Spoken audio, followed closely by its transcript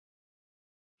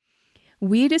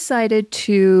We decided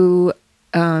to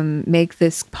make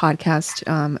this podcast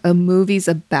a movies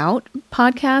about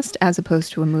podcast as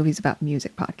opposed to a movies about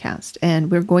music podcast. And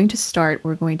we're going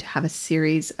to have a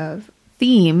series of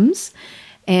themes.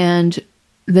 And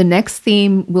the next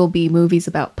theme will be movies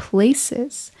about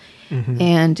places. Mm-hmm.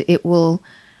 And it will,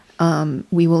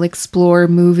 we will explore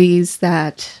movies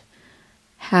that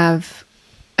have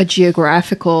a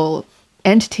geographical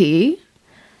entity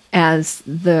as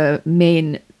the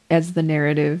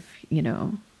narrative, you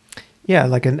know. Yeah,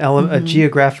 like a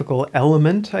geographical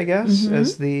element, I guess,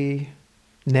 as the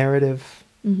narrative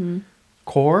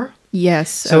core. Yes.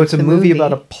 So it's a movie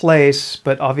about a place,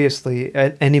 but obviously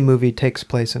any movie takes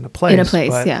place in a place. In a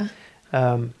place, but, yeah.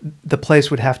 The place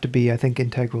would have to be, I think,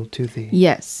 integral to the...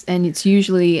 Yes, and it's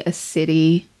usually a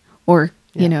city or,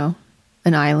 you know,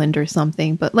 an island or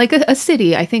something. But like a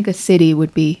city, I think a city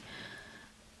would be,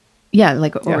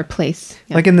 or a place.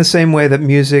 Yeah. Like in the same way that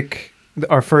music,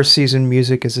 our first season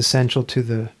music is essential to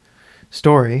the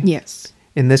story. Yes.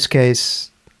 In this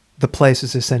case, the place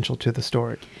is essential to the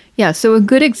story. Yeah, so a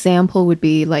good example would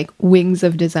be like Wings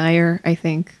of Desire, I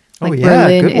think. Like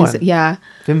Berlin good one. Yeah.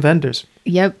 Wim Wenders.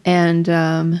 Yep, and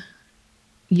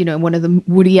you know, one of the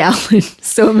Woody Allen,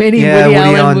 so many Woody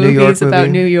Allen movies about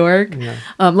New York,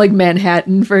 like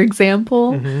Manhattan, for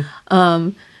example,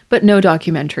 but no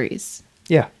documentaries.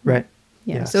 Yeah, right.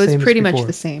 Yeah, so it's pretty much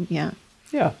the same. Yeah.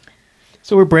 Yeah.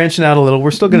 So we're branching out a little.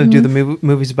 We're still going to do the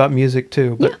movies about music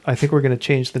too, but I think we're going to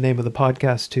change the name of the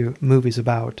podcast to Movies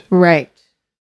About. Right.